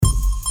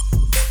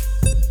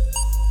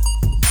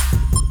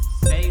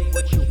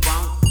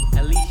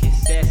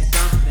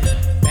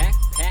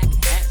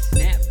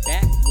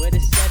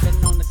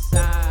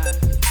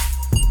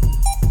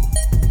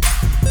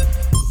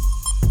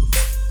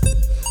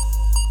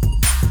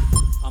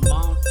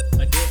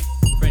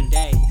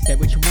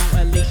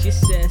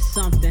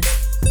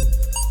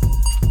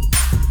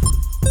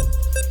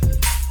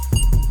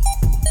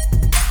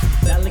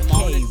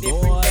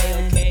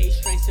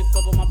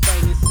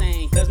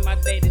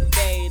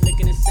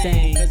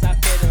same. Cause I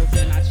fiddled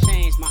and I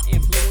changed, my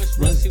influence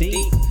runs too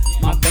deep.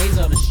 My veins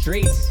are the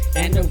streets,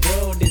 and the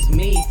world is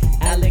me.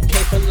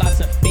 Alikay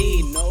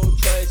philosophy, no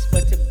choice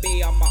but to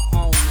be on my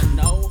own. And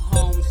no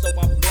home, so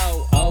I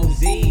blow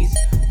OZs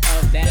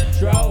of that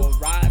dro.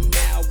 Right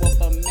now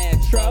with a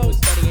metro,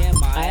 studying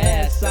my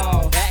ass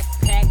off.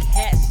 Backpack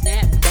hat,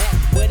 snap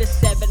back with a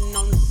 7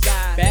 on the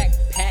side.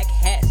 Backpack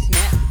hat,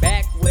 snap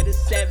back with a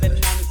 7 on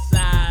the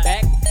side.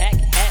 Backpack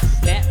hat,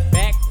 snap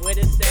back with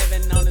a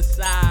 7 on the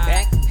side.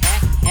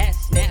 Backpack hat,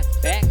 snap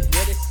back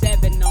with a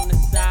 7 on the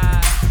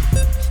side.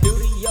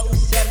 Studio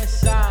 7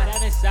 side,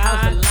 I was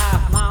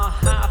alive, mile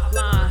high,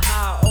 flying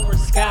high over the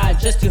sky,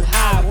 just too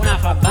high when I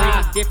fly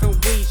by.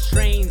 Different weed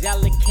strains,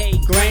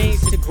 Alikay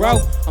grains to grow.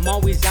 I'm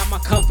always out my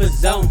comfort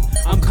zone.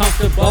 I'm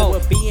comfortable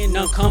with being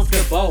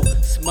uncomfortable.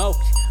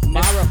 Smoked,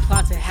 my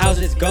reply to how's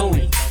it's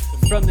going.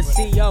 From the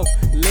CO,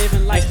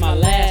 living life's my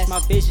last. My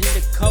vision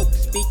to cope,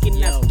 speaking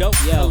that's dope.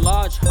 A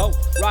large hope,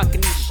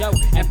 rocking the show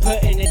and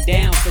putting it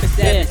down for the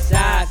 7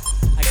 side.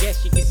 I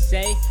guess you could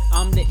say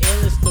I'm the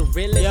illest, the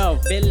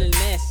realest,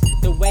 villainous.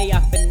 The way I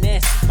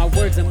finesse my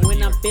words, and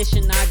when I'm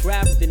fishing, I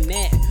grab the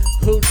net.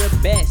 Who the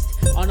best?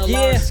 On a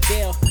large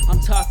scale, I'm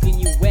talking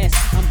US.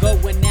 I'm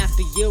going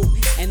after you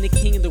and the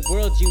king of the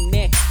world, you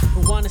next.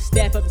 Who wanna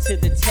step up to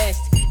the test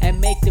and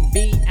make the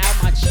beat out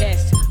my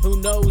chest? Who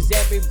knows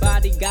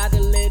everybody got a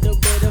little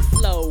bit of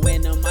flow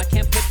in them? I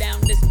can't put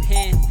down this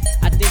pen.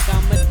 I think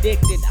I'm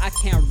addicted, I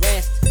can't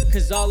rest.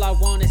 Cause all I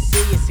wanna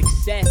see is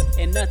success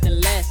and nothing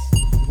less.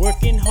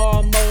 Working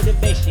hard,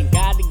 motivation,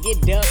 gotta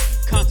get up.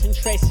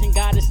 Concentration,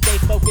 gotta stay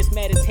focused,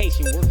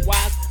 meditation. Work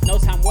wise, no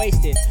time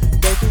wasted.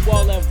 Go through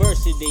all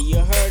adversity. You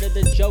heard of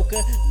the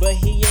Joker, but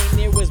he ain't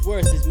near as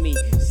worse as me.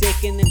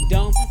 Sick in the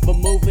dome, but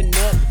moving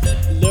up.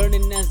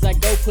 Learning as I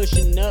go,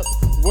 pushing up.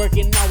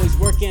 Working always,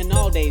 working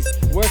all days.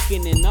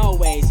 Working in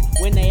always.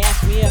 When they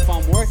ask me if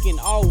I'm working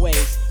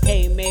always,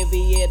 hey,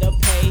 maybe it'll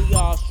pay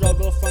off.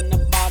 Struggle from the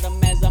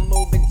bottom as I'm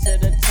moving to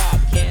the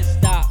top. Can't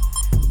stop,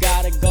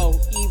 gotta go,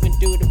 even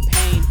through the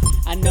pain.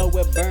 I know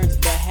it burns,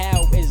 but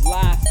how is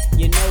life?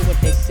 You know what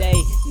they say,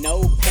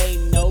 no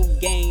pain, no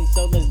gain.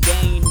 So let's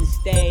gain and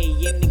stay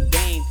in the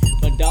game.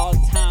 But all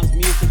times,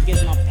 music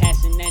is my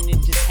passion, and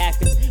it just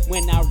happens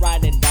when I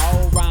write it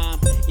all rhyme.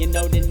 You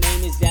know the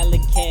name is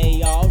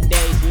Alikay all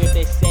day. So if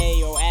they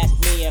say or ask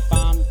me if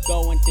I'm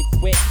going to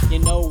quit, you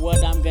know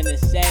what I'm gonna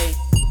say,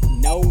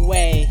 no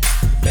way.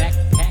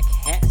 Backpack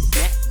hat,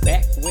 snap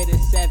back with a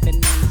 7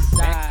 on the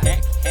side.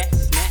 Backpack hat,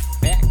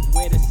 snap back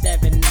with a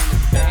 7 on the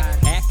side.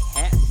 Backpack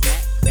hat,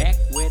 snap back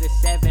with a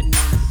 7 on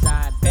the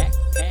side.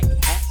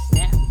 Backpack hat,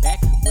 snap back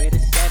with a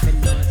 7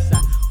 on the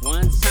side.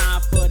 1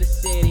 time for the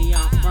city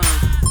I'm from.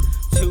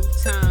 2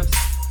 times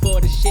for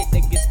the shit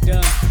that gets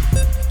done.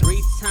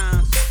 3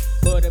 times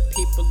for the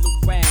people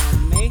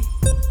around me.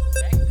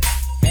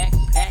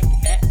 Backpack hat,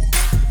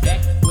 snap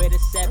back with a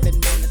 7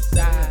 on the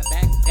side.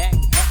 Backpack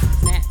hat,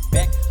 snap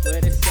back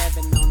with a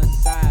 7 on the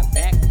side.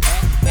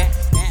 Backpack hat,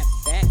 snap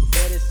back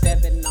with a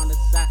 7 on the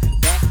side.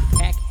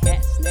 Backpack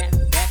hat, snap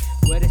back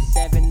with a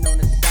 7 on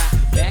the side.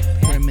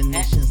 Backpack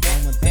Premonitions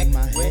going through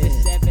my with a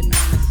head. 7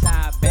 on the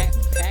side.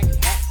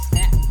 Backpack hat,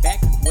 snap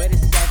back with a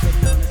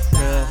 7 on the side.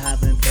 Girl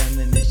having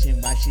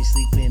premonition while she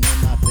sleeping in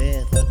my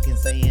bed. Looking,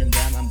 saying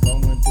that I'm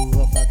going through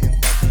her fucking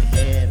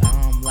head.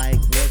 I'm like,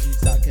 what you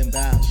talking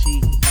about?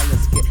 She hella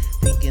scared,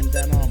 thinking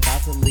that I'm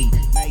about to leave.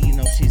 Now you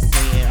know she's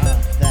saying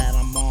that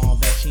I'm all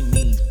that she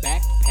needs.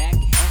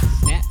 Backpack hat,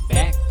 snap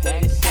back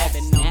with a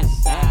 7 on the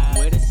side.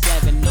 With a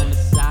 7 on the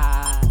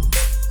side.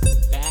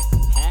 Backpack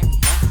hat,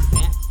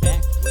 snap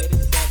back with a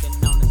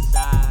 7 on the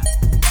side.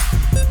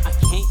 I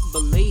can't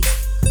believe,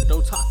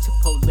 don't talk to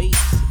police.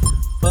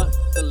 Fuck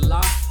the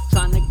law,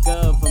 trying to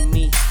govern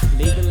me.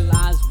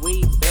 Legalize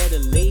weed, better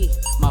leave.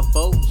 My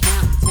vote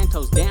count, 10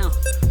 toes down.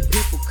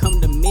 People come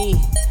to me,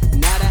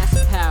 now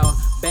that's power.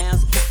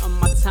 Bounds counting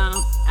my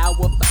time, hour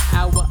for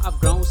hour. I've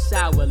grown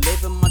sour,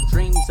 living my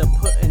dreams of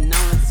putting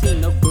on a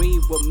team. No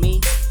greed with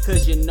me,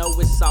 cause you know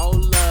it's all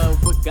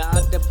love. With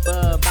God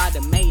above, I'd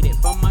have made it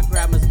from my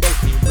grandma's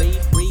basement.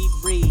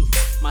 Read.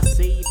 My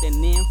seed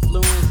and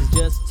influence is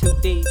just too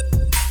deep.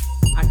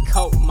 I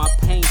cope my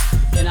pain.